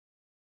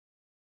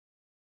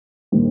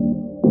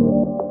Hi,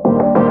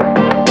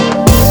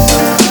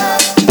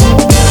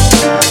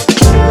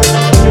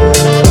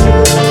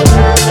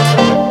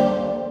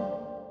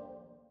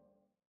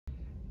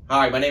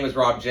 my name is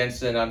Rob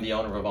Jensen. I'm the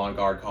owner of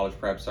Avant-Garde College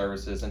Prep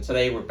Services, and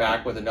today we're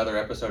back with another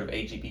episode of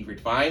AGP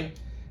Redefined,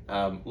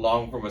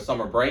 long from a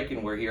summer break,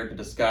 and we're here to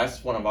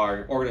discuss one of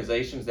our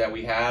organizations that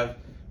we have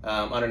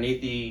underneath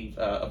the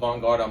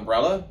Avant-Garde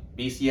umbrella,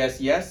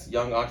 BCSES,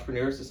 Young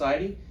Entrepreneur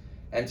Society.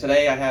 And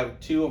today I have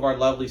two of our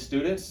lovely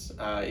students,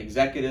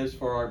 executives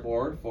for our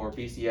board for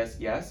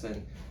BCSES,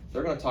 and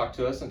they're going to talk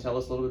to us and tell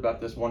us a little bit about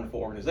this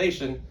wonderful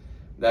organization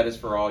that is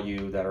for all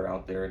you that are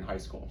out there in high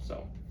school.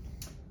 So,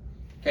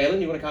 Kaylin,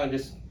 you want to kind of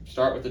just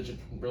start with a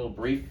real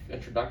brief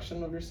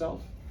introduction of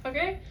yourself?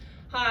 Okay.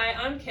 Hi,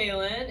 I'm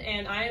Kaylin,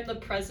 and I am the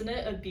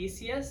president of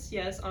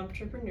BCSES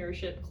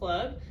Entrepreneurship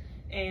Club.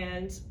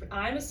 And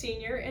I'm a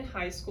senior in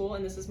high school,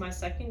 and this is my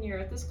second year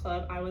at this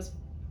club. I was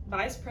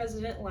vice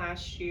president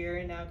last year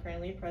and now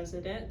currently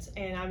president,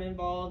 and I'm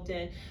involved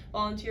in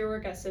volunteer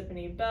work at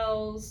Symphony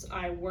Bells.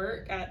 I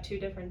work at two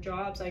different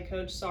jobs. I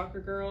coach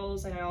soccer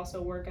girls, and I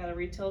also work at a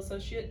retail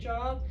associate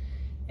job.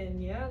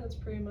 And yeah, that's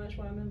pretty much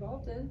what I'm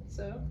involved in.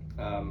 So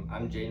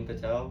I'm Jaden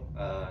Patel.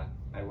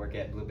 I work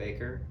at Blue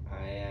Baker.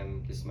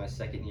 This is my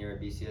second year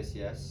at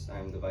BCSES.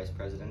 I'm the vice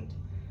president.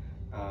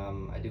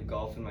 I do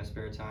golf in my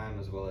spare time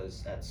as well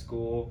as at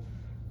school.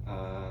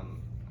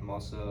 I'm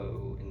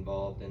also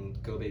involved in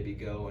Go Baby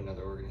Go,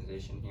 another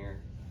organization here.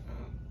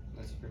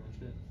 That's pretty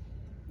much it.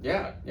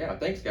 Yeah,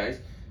 thanks guys.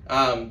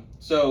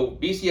 So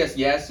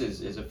BCSES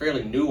is a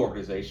fairly new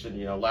organization.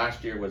 You know,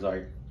 last year was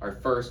our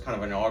first kind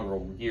of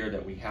inaugural year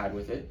that we had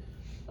with it.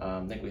 I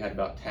think we had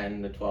about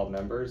 10 to 12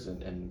 members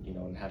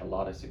and had a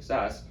lot of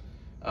success.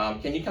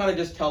 Can you kind of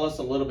just tell us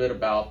a little bit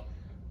about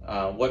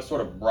what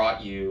sort of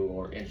brought you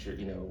or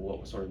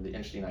what was sort of the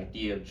interesting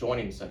idea of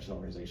joining such an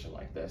organization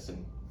like this?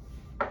 And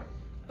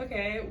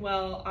okay,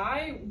 well,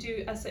 I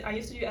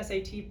used to do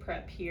SAT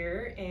prep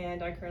here,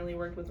 and I currently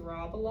worked with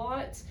Rob a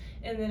lot.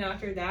 And then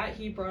after that,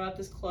 he brought up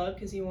this club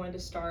because he wanted to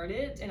start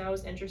it, and I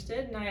was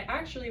interested. And I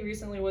actually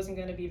recently wasn't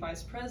going to be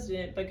vice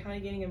president, but kind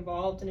of getting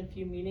involved in a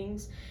few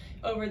meetings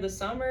over the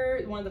summer.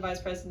 One of the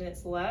vice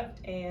presidents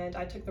left, and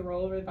I took the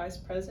role of the vice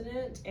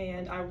president.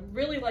 And I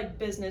really like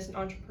business and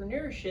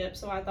entrepreneurship,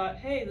 so I thought,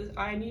 hey,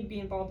 I need to be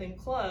involved in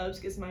clubs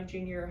because my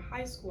junior year of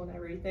high school and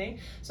everything.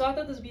 So I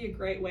thought this would be a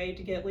great way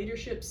to get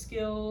leadership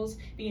skills,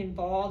 be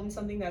involved in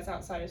something that's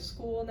outside of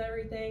school and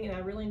everything, and I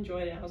really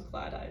enjoyed it, and I was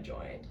glad I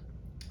joined.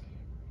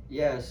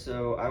 Yeah,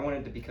 so I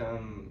wanted to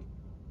become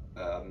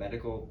a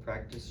medical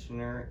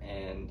practitioner,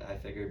 and I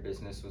figured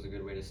business was a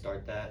good way to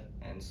start that.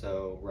 And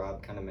so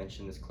Rob kind of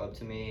mentioned this club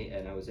to me,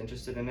 and I was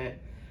interested in it.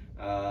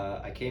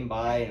 I came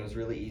by, and it was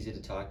really easy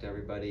to talk to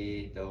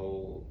everybody. The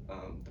whole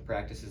the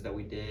practices that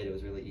we did, it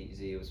was really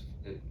easy.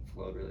 It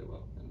flowed really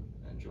well, and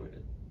I enjoyed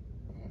it.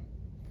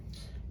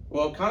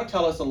 Well, kind of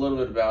tell us a little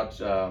bit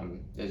about,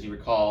 as you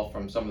recall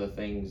from some of the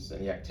things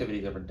and the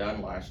activities that were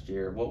done last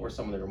year, what were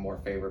some of your more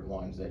favorite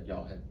ones that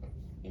y'all had,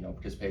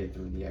 participated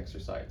through the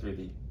exercise, through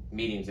the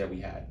meetings that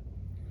we had?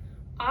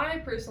 I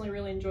personally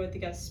really enjoyed the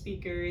guest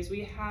speakers.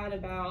 We had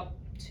about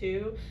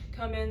two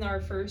come in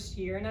our first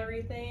year and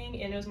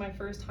everything, and it was my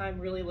first time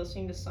really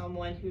listening to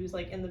someone who's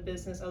like in the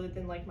business other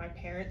than like my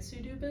parents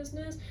who do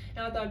business,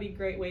 and I thought it'd be a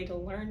great way to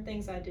learn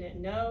things I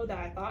didn't know that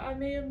I thought I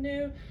may have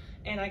knew.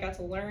 And I got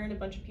to learn a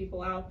bunch of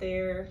people out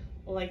there,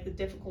 like the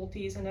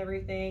difficulties and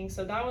everything.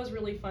 So that was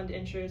really fun to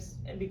interest,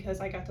 and because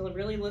I got to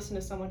really listen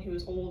to someone who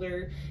was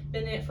older,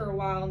 been in it for a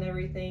while and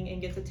everything,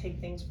 and get to take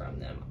things from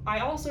them. I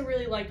also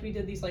really liked, we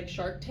did these like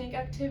Shark Tank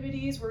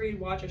activities where we'd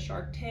watch a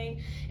Shark Tank,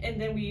 and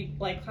then we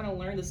like kind of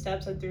learn the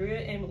steps through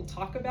it, and we'll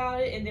talk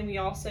about it. And then we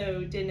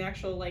also did an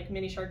actual like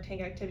mini Shark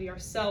Tank activity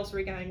ourselves,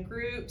 where we got in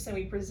groups and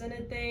we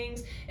presented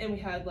things, and we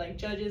had like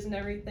judges and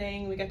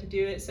everything. We got to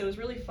do it, so it was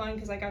really fun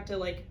because I got to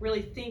like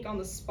really think on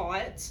the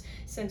spot,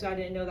 since I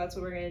didn't know that's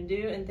what we were going to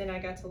do. And then I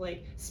got to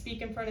like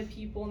speak in front of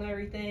people and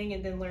everything,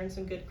 and then learn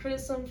some good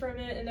criticism from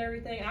it and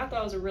everything. And I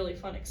thought it was a really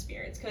fun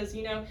experience because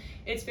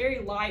it's very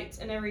light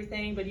and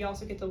everything, but you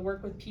also get to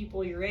work with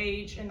people your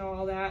age and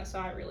all that, so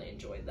I really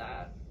enjoyed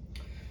that.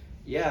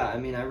 Yeah, I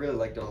mean, I really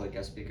liked all the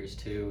guest speakers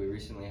too. We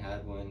recently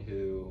had one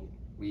who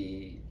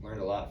we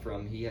learned a lot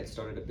from. He had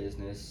started a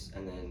business,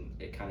 and then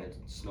it kind of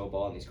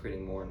snowballed, and he's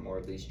creating more and more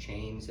of these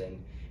chains,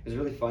 and it was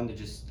really fun to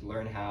just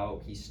learn how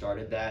he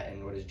started that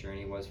and what his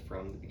journey was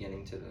from the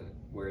beginning to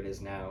where it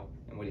is now,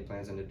 and what he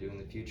plans on to do in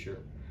the future.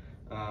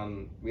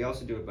 We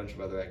also do a bunch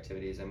of other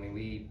activities. I mean,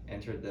 we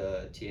entered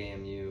the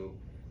TAMU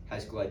High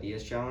School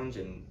Ideas Challenge,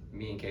 and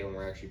me and Kaylin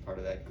were actually part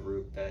of that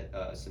group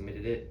that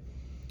submitted it.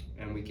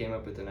 And we came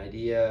up with an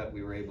idea.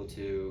 We were able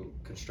to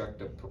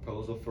construct a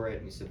proposal for it,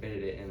 and we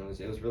submitted it, and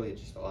it was really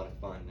just a lot of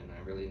fun, and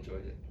I really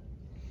enjoyed it.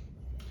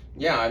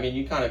 Yeah, I mean,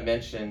 you kind of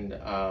mentioned,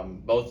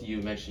 both of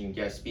you mentioned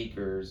guest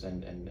speakers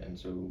and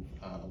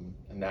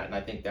that, and I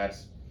think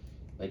that's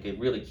like a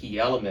really key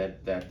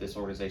element that this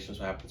organization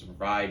happens to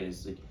provide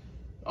is like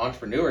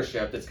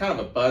entrepreneurship. That's kind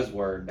of a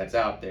buzzword that's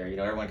out there.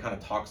 Everyone kind of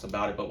talks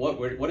about it, but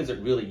what is it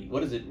really?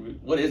 What is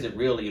it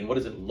really, and what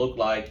does it look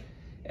like?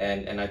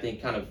 And I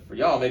think kind of for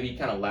y'all, maybe you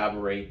kind of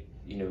elaborate,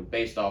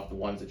 based off the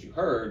ones that you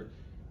heard,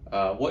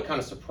 what kind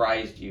of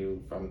surprised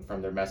you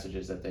from their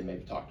messages that they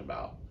maybe talked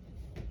about?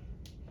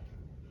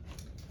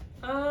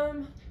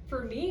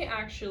 For me,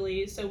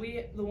 actually, so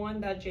the one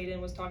that Jaden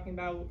was talking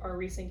about, our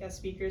recent guest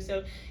speaker,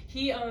 so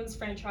he owns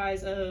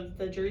franchise of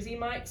the Jersey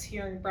Mikes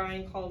here in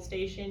Bryan College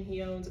Station.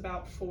 He owns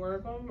about 4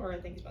 of them, or I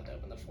think he's about to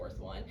open the 4th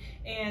one.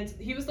 And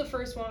he was the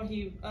first one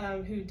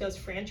who does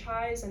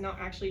franchise and not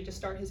actually just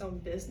start his own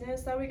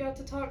business that we got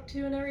to talk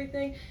to and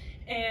everything.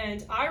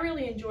 And I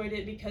really enjoyed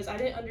it because I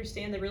didn't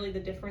understand the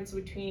difference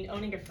between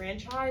owning a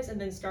franchise and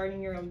then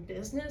starting your own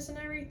business and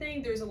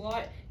everything. There's a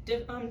lot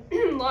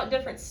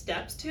different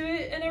steps to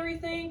it and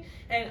everything,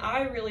 and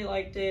I really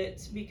liked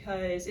it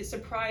because it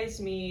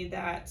surprised me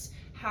that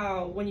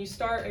how when you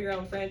start your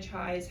own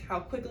franchise, how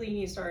quickly you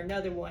need to start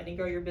another one and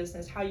grow your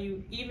business, how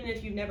you, even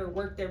if you've never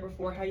worked there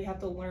before, how you have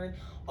to learn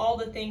all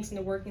the things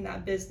into working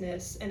that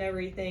business and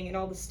everything and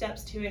all the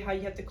steps to it, how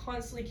you have to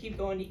constantly keep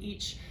going to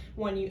each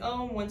one you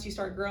own once you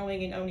start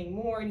growing and owning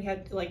more, and you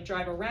have to like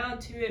drive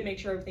around to it, make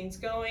sure everything's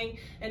going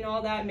and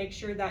all that, make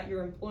sure that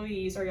your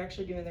employees are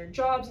actually doing their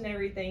jobs and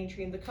everything,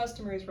 treating the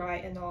customers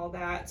right and all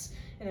that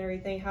and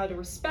everything, how to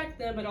respect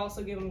them but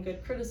also give them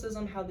good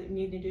criticism, how they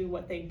need to do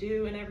what they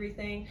do and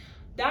everything.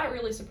 That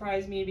really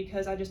surprised me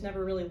because I just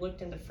never really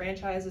looked into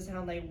franchises and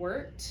how they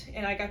worked,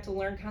 and I got to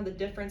learn kind of the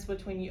difference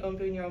between you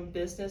doing your own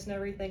business and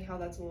everything, how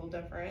that's a little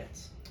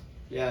different.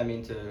 Yeah, I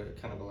mean, to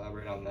kind of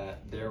elaborate on that,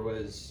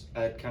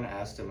 I kind of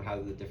asked him how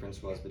the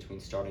difference was between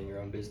starting your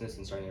own business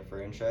and starting a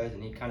franchise,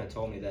 and he kind of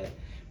told me that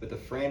with a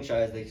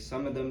franchise,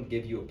 some of them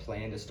give you a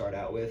plan to start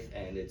out with,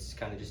 and it's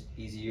kind of just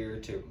easier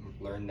to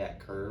learn that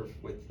curve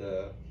with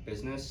the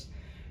business,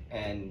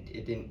 and he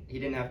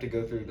didn't have to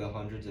go through the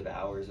hundreds of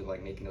hours of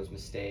like making those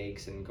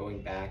mistakes and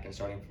going back and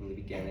starting from the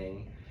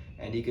beginning,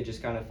 and he could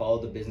just kind of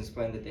follow the business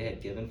plan that they had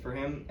given for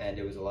him, and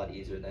it was a lot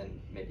easier than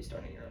maybe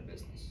starting your own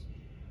business.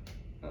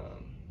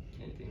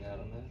 Anything to add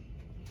on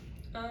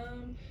that?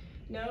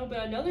 No, but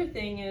another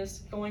thing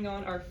is going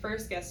on our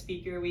first guest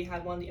speaker, we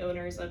had one of the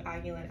owners of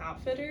Aguilan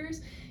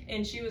Outfitters,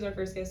 and she was our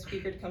first guest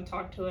speaker to come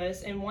talk to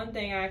us. And one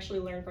thing I actually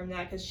learned from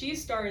that, because she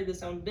started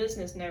this own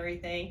business and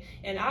everything,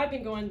 and I've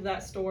been going to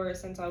that store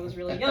since I was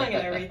really young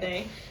and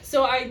everything.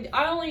 So I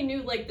only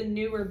knew like the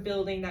newer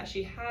building that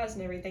she has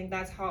and everything.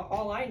 That's how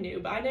all I knew.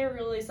 But I never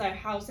realized that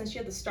how, since she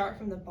had to start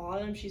from the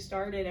bottom, she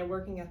started at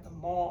working at the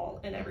mall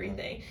and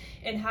everything,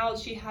 and how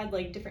she had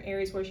like different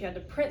areas where she had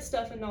to print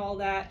stuff and all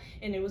that,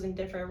 and it was in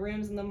different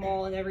rooms in the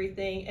mall and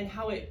everything, and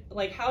how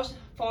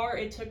far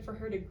it took for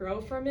her to grow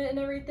from it and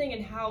everything,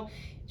 and how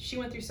she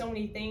went through so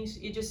many things.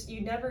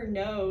 You never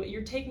know.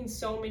 You're taking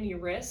so many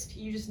risks.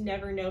 You just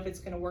never know if it's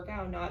going to work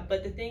out or not.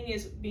 But the thing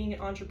is, being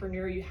an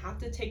entrepreneur, you have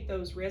to take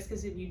those risks,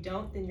 because if you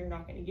don't, then you're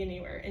not going to get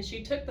anywhere. And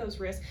she took those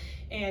risks,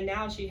 and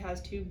now she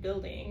has 2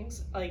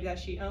 buildings like that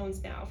she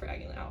owns now for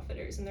Aguilan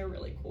Outfitters, and they're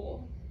really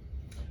cool.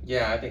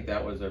 Yeah, I think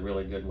that was a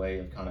really good way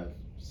of kind of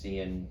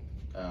seeing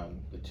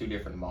the 2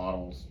 different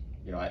models.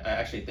 I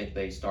actually think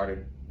she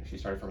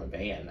started from a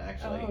van,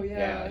 actually. Oh,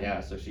 yeah.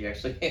 Yeah. So she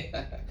actually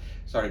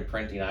started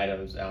printing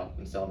items out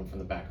and selling them from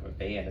the back of a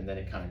van, and then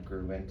it kind of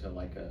grew into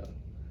like a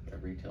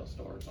retail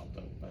store or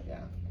something. But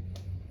yeah.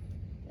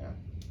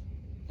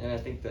 And I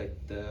think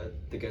that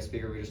the guest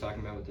speaker we were just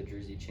talking about with the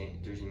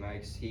Jersey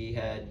Mikes, he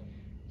had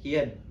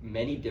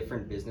many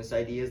different business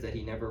ideas that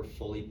he never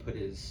fully put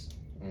his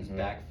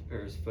back or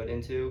his foot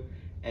into.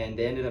 And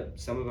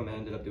some of them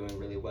ended up doing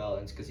really well,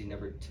 and it's because he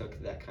never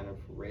took that kind of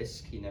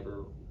risk. He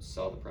never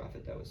saw the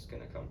profit that was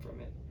going to come from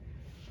it.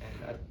 And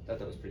I thought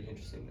that was pretty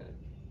interesting that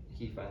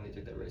he finally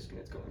took that risk, and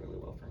it's going really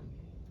well for him.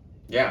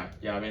 Yeah.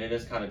 I mean, it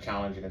is kind of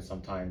challenging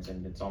sometimes,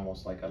 and it's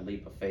almost like a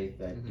leap of faith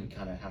that you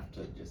kind of have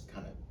to just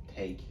kind of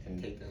take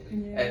that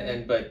leap.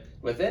 Yeah. But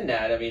within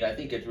that, I mean, I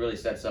think it really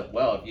sets up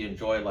well if you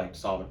enjoy like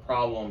solving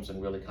problems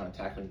and really kind of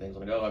tackling things on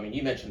the go. I mean,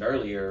 you mentioned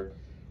earlier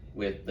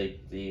with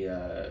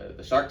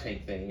the Shark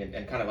Tank thing,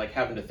 and kind of like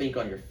having to think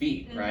on your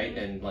feet, right?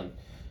 And like,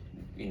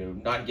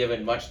 not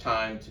given much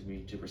time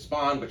to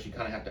respond, but you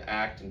kind of have to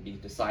act and be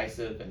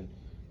decisive, and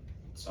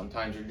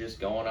sometimes you're just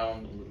going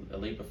on a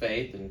leap of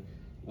faith, and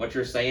what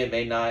you're saying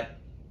may not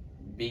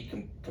be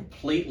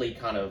completely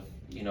kind of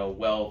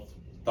well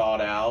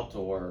thought out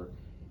or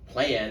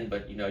planned,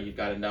 but you've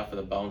got enough of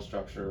the bone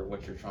structure of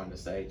what you're trying to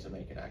say to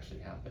make it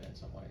actually happen in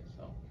some way.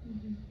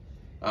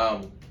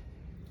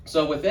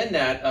 So within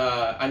that,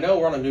 I know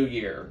we're on a new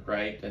year,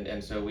 right?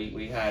 And so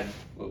we had,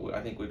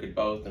 I think we could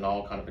both and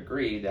all kind of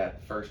agree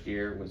that the first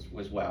year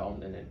was well,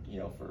 and it,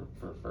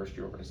 for first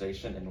year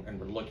organization, and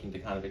we're looking to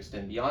kind of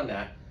extend beyond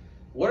that.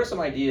 What are some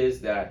ideas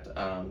that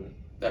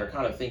are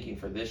kind of thinking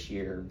for this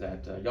year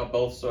that y'all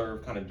both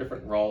serve kind of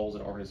different roles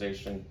in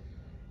organization,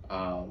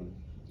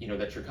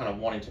 that you're kind of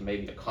wanting to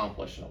maybe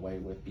accomplish in a way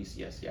with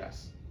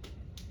BCSCS?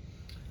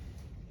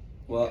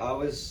 Well,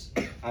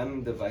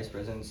 I'm the vice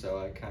president, so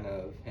I kind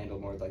of handle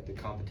more like the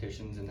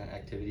competitions and the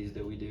activities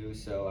that we do.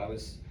 So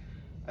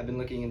I've been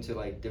looking into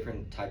like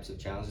different types of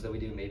challenges that we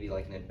do, maybe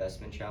like an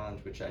investment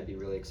challenge, which I'd be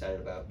really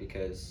excited about,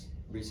 because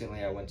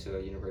recently I went to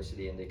a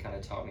university and they kind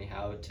of taught me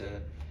how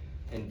to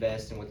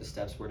invest and what the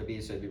steps were to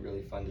be. So it'd be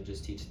really fun to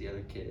just teach the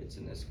other kids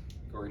in this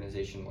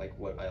organization like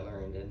what I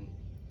learned and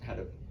how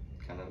to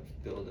kind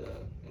of build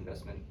a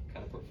investment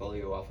kind of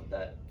portfolio off of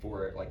that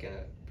for like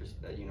a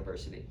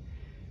university.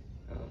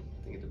 I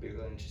think it'd be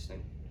really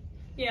interesting.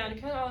 Yeah, and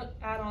to kind of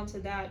add on to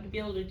that, to be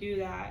able to do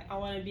that, I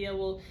want to be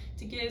able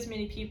to get as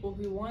many people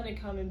who want to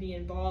come and be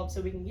involved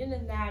so we can get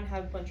in that and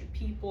have a bunch of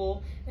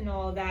people and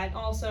all of that.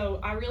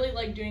 Also, I really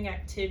like doing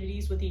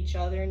activities with each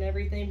other and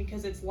everything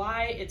because it's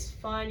light, it's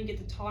fun, you get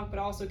to talk, but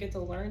also get to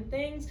learn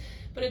things.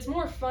 But it's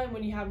more fun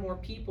when you have more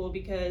people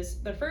because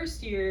the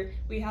first year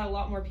we had a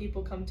lot more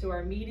people come to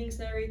our meetings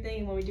and everything.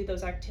 And when we did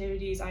those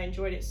activities, I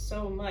enjoyed it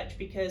so much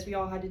because we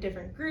all had the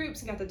different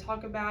groups and got to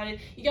talk about it.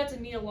 You got to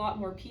meet a lot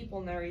more people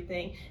and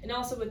everything. And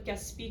also with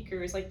guest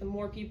speakers, like the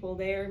more people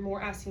there,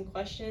 more asking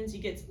questions,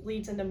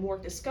 leads into more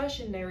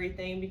discussion and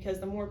everything because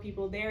the more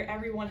people there,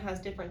 everyone has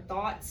different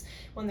thoughts.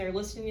 When they're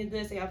listening to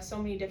this, they have so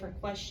many different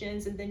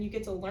questions, and then you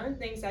get to learn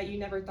things that you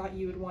never thought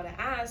you would want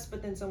to ask,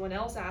 but then someone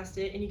else asked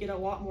it and you get a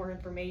lot more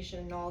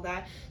information and all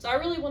that. So I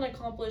really want to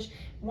accomplish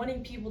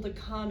wanting people to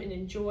come and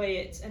enjoy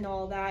it and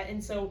all that,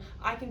 and so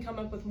I can come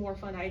up with more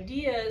fun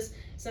ideas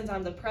since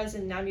I'm the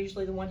president and I'm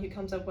usually the one who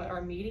comes up with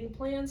our meeting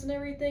plans and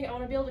everything. I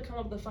want to be able to come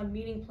up with a fun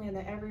meeting plan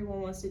that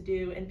everyone wants to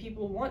do and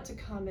people want to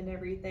come and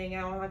everything.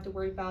 I don't have to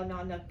worry about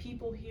not enough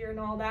people here and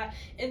all that.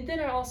 And then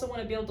I also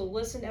want to be able to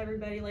listen to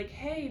everybody like,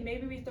 hey,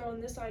 maybe we throw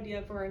in this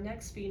idea for our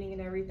next meeting and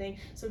everything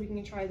so we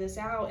can try this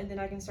out, and then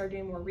I can start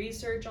doing more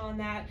research on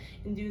that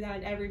and do that,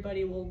 and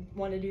everybody will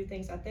want to do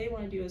things that they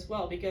want to do as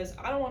well because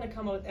I don't want to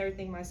come up with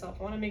everything myself.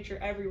 I want to make sure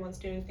everyone's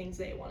doing things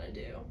they want to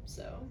do.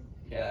 So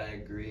yeah, I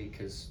agree,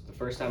 because the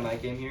first time I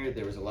came here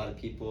there was a lot of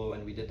people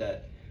and we did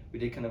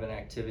kind of an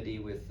activity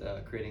with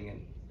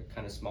creating a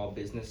kind of small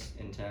business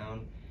in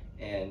town,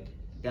 and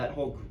that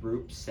whole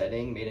group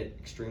setting made it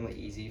extremely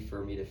easy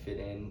for me to fit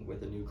in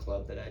with a new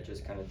club that I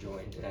just kind of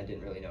joined, and I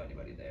didn't really know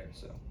anybody there.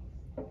 So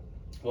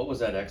What was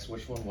that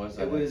which one was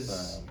that?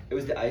 It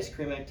was the ice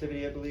cream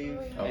activity, I believe.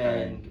 Oh, yeah.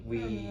 Okay. And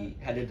we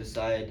had to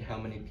decide how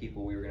many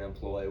people we were going to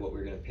employ, what we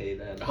were going to pay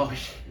them, Oh,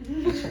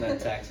 each of that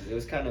taxes. It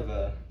was kind of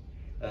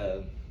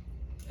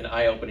an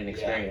eye-opening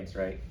experience,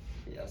 right?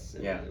 Yes,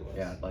 it Yeah, really was.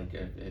 yeah. Like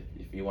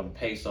if you want to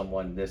pay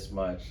someone this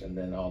much, and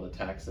then all the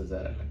taxes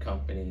that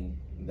accompany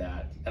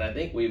that, and I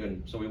think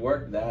we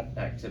worked that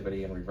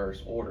activity in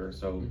reverse order.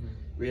 So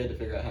We had to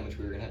figure out how much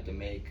we were going to have to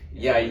make.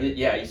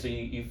 So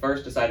you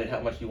first decided how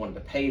much you wanted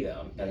to pay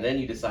them, and then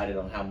you decided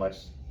on how much,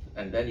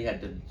 and then you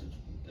had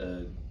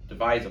to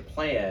devise a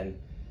plan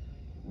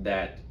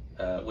that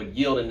would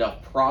yield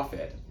enough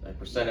profit, a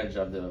percentage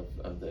of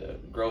the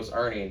gross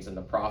earnings and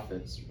the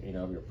profits,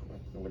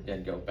 would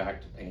then go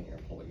back to paying your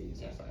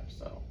employees and such.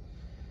 So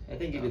I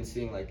think even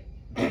seeing like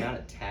the amount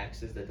of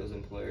taxes that those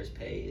employers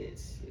pay,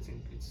 it's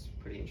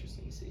pretty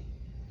interesting to see.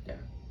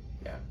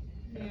 yeah.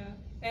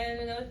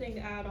 And another thing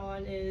to add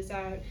on is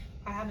that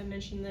I haven't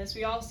mentioned this.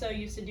 We also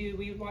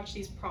we watch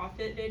these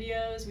profit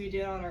videos. We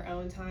did it on our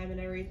own time and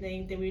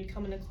everything. Then we'd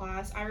come into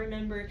class. I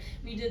remember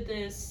we did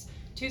this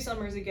 2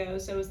 summers ago,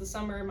 so it was the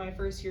summer of my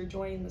first year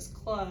joining this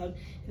club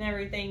and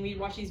everything. We'd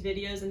watch these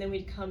videos and then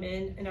we'd come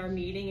in our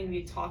meeting and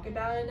we'd talk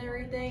about it and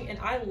everything, and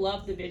I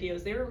loved the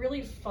videos. They were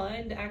really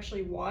fun to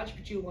actually watch,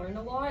 but you learn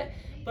a lot.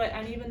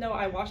 And even though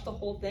I watched the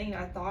whole thing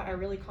and I thought I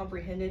really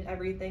comprehended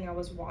everything I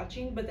was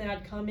watching, but then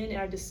I'd come in and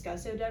I'd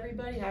discuss it with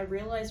everybody, and I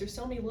realized there's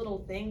so many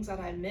little things that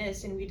I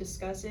missed, and we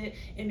discuss it,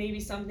 and maybe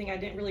something I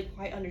didn't really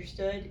quite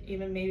understood,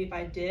 even maybe if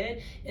I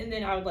did, and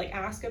then I would like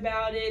ask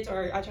about it,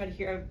 or I try to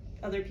hear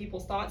other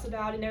people's thoughts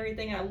about it and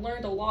everything, and I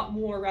learned a lot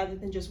more rather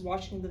than just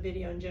watching the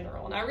video in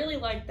general, and I really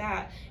liked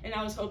that, and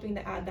I was hoping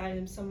to add that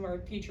in some of our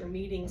future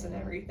meetings and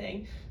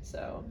everything.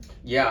 So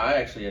yeah, I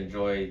actually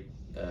enjoy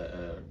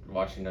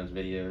watching those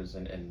videos,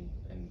 and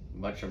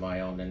much of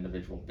my own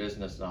individual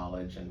business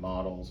knowledge and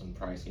models and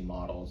pricing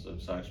models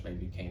of such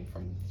maybe came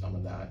from some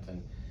of that,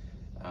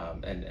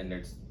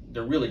 and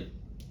they're really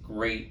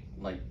great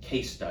like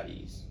case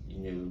studies,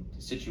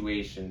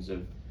 situations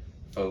of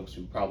folks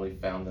who probably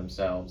found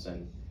themselves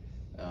in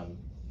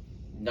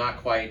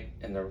not quite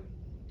in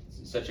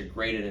such a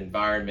great an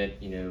environment,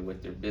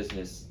 with their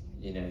business,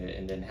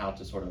 and then how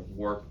to sort of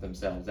work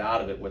themselves out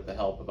of it with the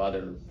help of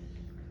other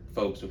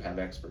folks who have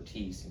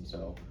expertise. And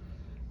so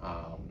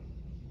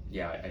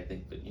I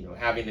think that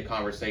having the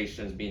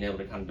conversations, being able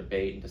to kind of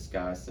debate and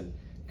discuss and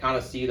kind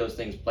of see those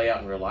things play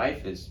out in real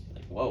life is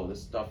like, whoa,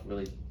 this stuff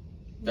really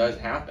does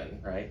happen,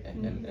 right?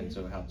 And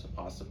so how to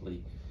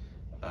possibly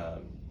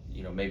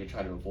maybe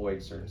try to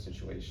avoid certain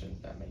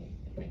situations that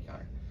may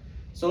encounter.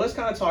 So let's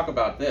kind of talk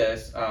about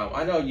this.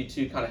 I know you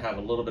two kind of have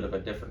a little bit of a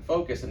different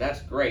focus, and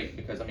that's great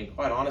because,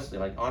 quite honestly,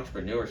 like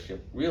entrepreneurship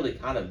really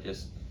kind of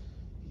just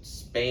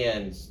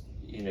spans,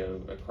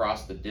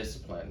 across the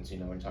disciplines,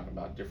 when you're talking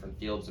about different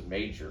fields of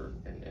major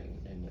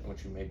and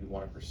what you maybe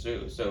want to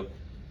pursue. So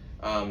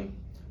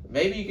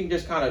maybe you can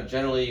just kind of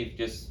generally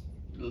just,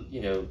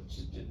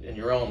 in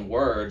your own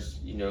words,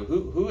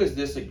 who is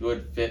this a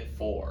good fit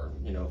for,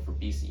 for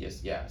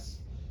BCS? Yes.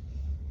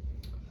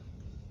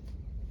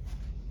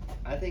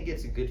 I think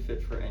it's a good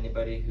fit for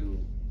anybody who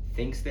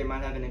thinks they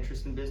might have an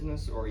interest in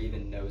business or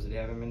even knows that they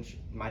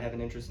might have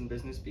an interest in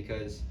business,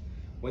 because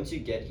once you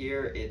get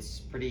here, it's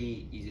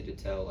pretty easy to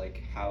tell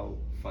like how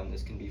fun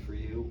this can be for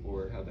you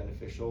or how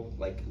beneficial,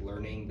 like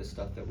learning the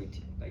stuff that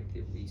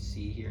that we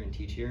see here and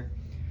teach here.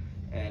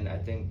 And I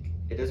think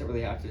it doesn't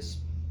really have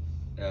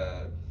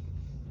to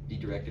be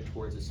directed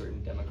towards a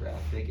certain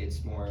demographic.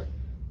 It's more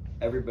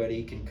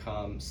everybody can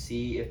come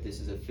see if this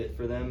is a fit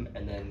for them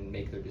and then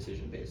make their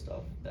decision based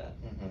off that.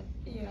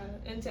 Yeah,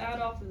 and to add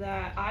off of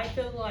that, I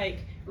feel like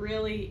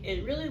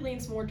it really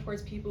leans more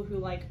towards people who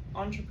like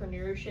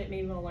entrepreneurship,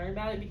 maybe want to learn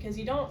about it, because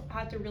you don't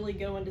have to really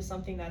go into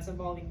something that's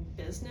involving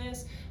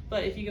business.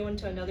 But if you go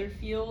into another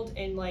field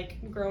and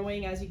like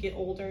growing as you get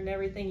older and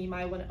everything, you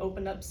might want to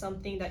open up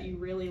something that you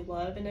really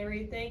love and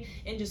everything,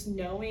 and just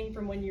knowing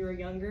from when you were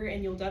younger,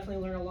 and you'll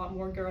definitely learn a lot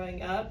more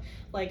growing up,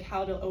 like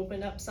how to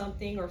open up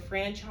something or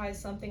franchise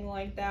something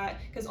like that.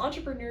 Because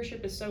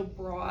entrepreneurship is so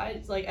broad.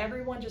 It's like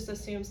everyone just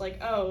assumes like,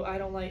 oh, I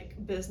don't like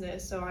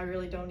business, so I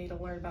really don't need to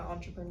learn about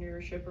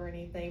entrepreneurship or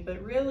anything.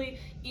 But really,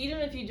 even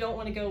if you don't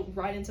want to go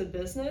right into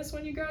business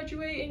when you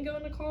graduate and go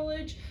into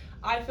college,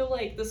 I feel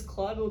like this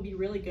club will be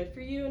really good for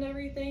you and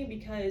everything,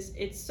 because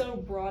it's so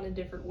broad in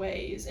different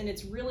ways, and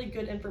it's really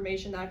good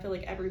information that I feel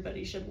like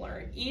everybody should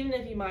learn. Even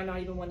if you might not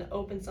even want to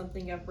open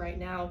something up right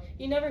now,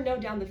 you never know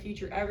down the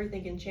future,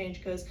 everything can change.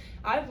 Because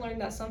I've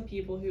learned that some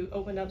people who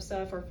open up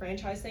stuff or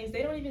franchise things,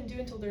 they don't even do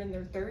it until they're in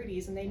their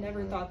 30s, and they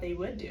never thought they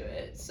would do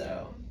it.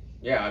 So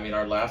yeah, I mean,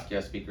 our last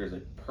guest speaker is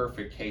a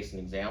perfect case and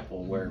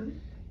example where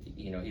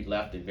he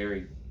left a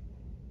very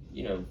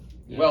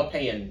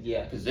well-paying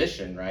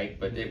position, right?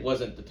 But it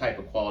wasn't the type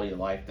of quality of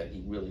life that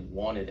he really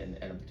wanted in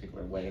a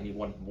particular way, and he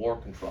wanted more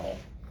control.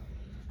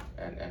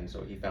 And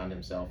so he found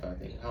himself, I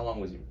think, how long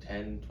was it,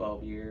 10,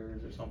 12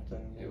 years or something?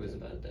 It was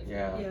about that.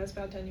 yeah, it's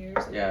about 10 years.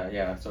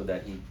 Yeah, so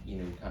that he,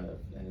 kind of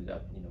ended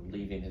up,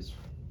 leaving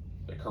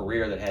a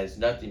career that has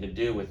nothing to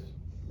do with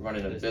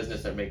running a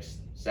business that makes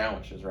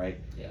sandwiches, right?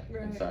 Yeah.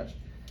 And such.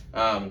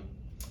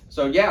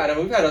 So yeah, and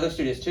we've had other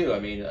students too. I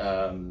mean,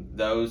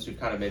 those who've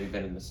kind of maybe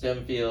been in the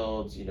STEM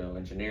fields,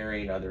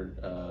 engineering, other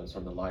sort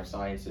of the life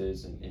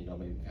sciences, and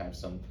maybe have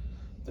something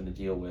to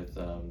deal with,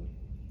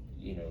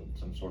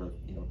 some sort of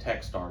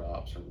tech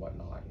startups or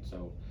whatnot. And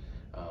so,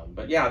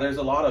 but yeah, there's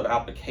a lot of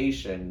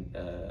application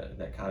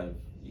that kind of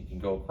you can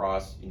go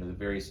across, the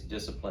various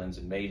disciplines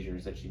and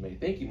majors that you may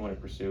think you want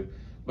to pursue.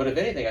 But if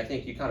anything, I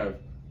think you kind of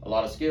a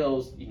lot of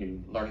skills,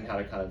 learning how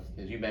to kind of,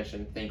 as you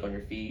mentioned, think on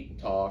your feet and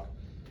talk.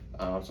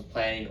 So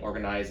planning,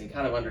 organizing,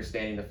 kind of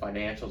understanding the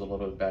financials a little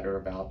bit better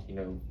about,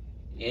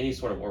 any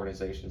sort of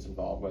organizations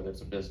involved, whether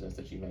it's a business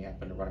that you may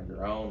happen to run of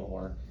your own,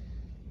 or,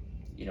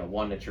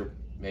 one that you're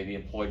maybe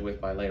employed with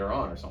by later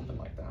on or something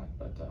like that.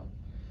 But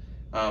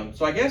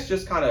so I guess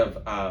just kind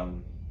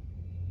of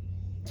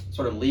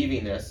sort of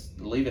leaving this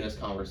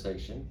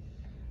conversation,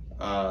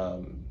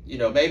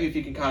 maybe if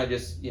you can kind of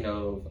just,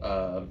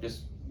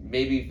 just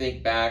maybe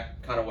think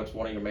back, kind of what's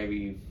one of your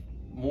maybe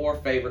more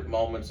favorite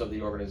moments of the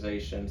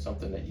organization,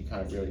 something that you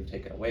kind of really have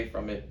taken away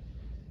from it,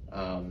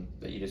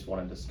 that you just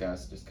want to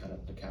discuss, just kind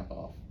of to cap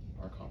off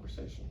our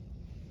conversation.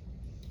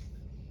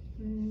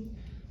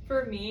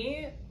 For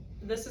me,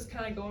 this is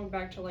kind of going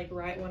back to like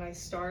right when I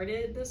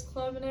started this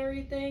club and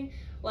everything,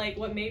 like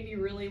what made me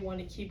really want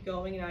to keep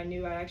going, and I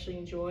knew I'd actually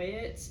enjoy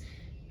it,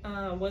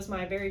 was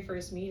my very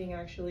first meeting.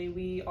 Actually,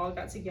 we all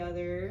got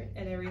together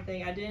and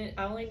everything.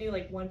 I only knew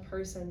like one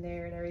person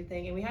there and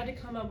everything, and we had to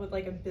come up with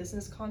like a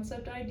business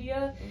concept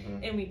idea,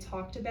 and we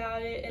talked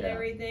about it and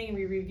everything, and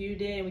we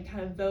reviewed it, and we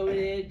kind of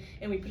voted,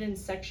 and we put in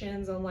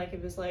sections on like if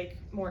it was like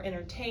more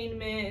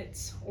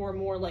entertainment or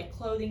more like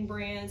clothing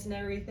brands and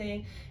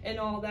everything and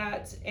all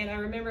that. And I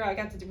remember I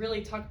got to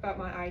really talk about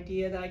my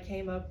idea that I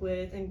came up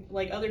with, and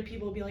like other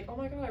people would be like, oh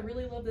my god, I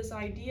really love this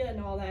idea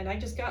and all that, and I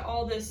just got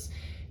all this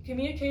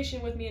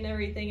communication with me and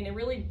everything, and it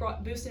really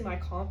boosted my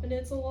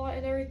confidence a lot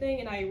and everything,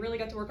 and I really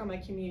got to work on my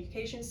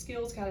communication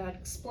skills, kind of how to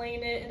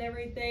explain it and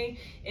everything,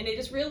 and it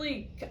just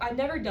really, I've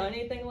never done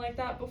anything like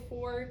that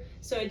before,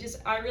 so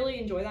I really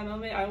enjoy that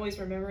moment. I always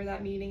remember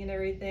that meeting and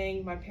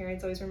everything. My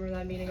parents always remember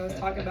that meeting. I always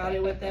talk about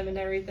it with them and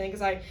everything,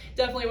 because I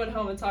definitely went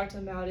home and talked to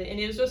them about it, and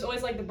it was just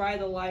always like the bride of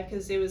the life,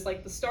 because it was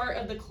like the start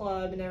of the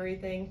club and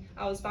everything.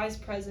 I was vice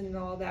president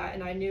and all that,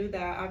 and I knew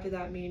that after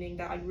that meeting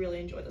that I'd really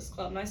enjoy this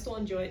club, and I still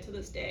enjoy it to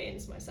this day, and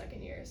it's my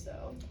second year.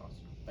 So awesome.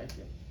 Thank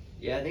you.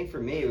 Yeah, I think for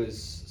me it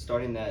was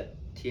starting that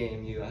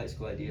TAMU High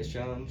School Ideas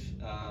Challenge.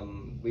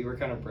 We were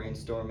kind of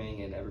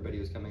brainstorming, and everybody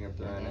was coming up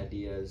with their own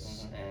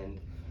ideas, and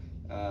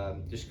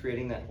just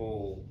creating that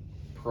whole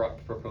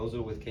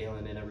proposal with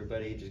Kaylin and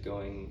everybody, just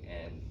going,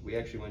 and we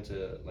actually went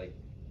to like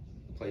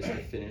a place to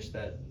finish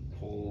that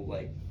whole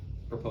like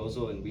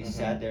proposal, and we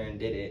sat there and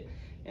did it,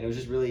 and it was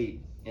just really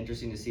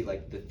interesting to see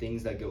like the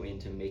things that go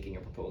into making a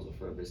proposal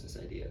for a business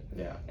idea,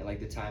 and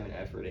like the time and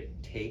effort it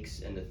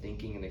takes, and the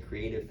thinking and the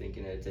creative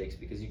thinking that it takes,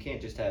 because you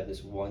can't just have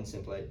this one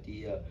simple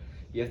idea.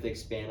 You have to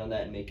expand on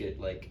that and make it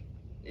like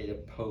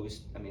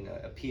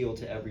appeal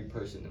to every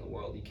person in the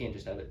world. You can't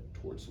just have it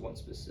towards one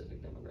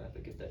specific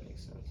demographic, if that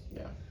makes sense.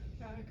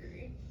 I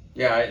agree.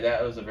 Yeah,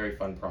 that was a very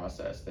fun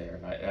process there,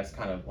 and that's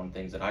kind of one of the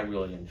things that I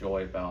really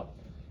enjoy about,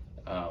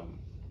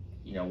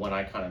 when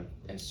I kind of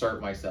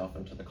insert myself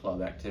into the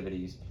club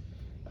activities,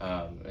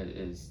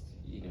 is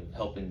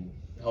helping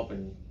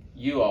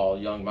you all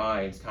young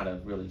minds kind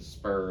of really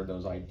spur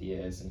those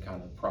ideas and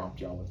kind of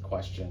prompt y'all with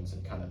questions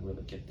and kind of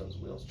really get those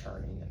wheels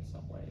churning in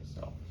some ways.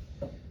 So,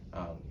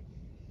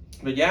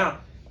 but yeah.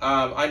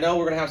 I know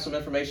we're going to have some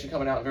information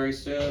coming out very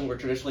soon. We're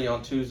traditionally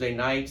on Tuesday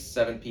nights,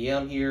 7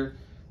 p.m. here.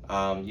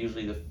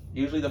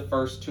 Usually the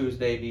first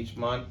Tuesday of each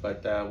month,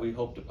 but we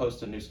hope to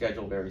post a new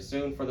schedule very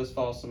soon for this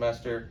fall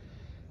semester.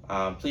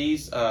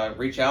 Please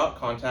reach out,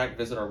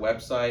 visit our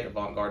website,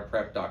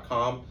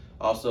 avantgardeprep.com.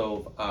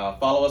 Also,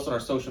 follow us on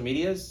our social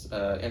medias,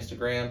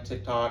 Instagram,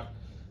 TikTok,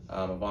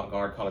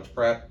 Avant-Garde College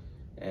Prep,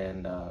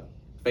 and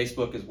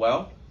Facebook as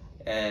well.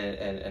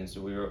 And so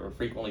we are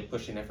frequently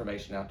pushing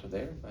information out to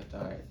there. But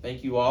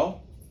thank you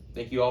all.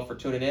 Thank you all for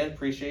tuning in.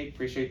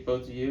 Appreciate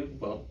both of you.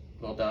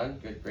 Well done.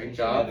 Great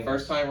job.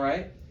 First time,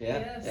 right? Yeah,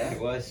 Yes. yeah, it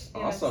was.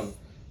 Awesome.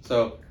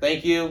 So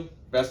thank you.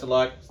 Best of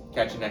luck.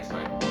 Catch you next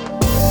time.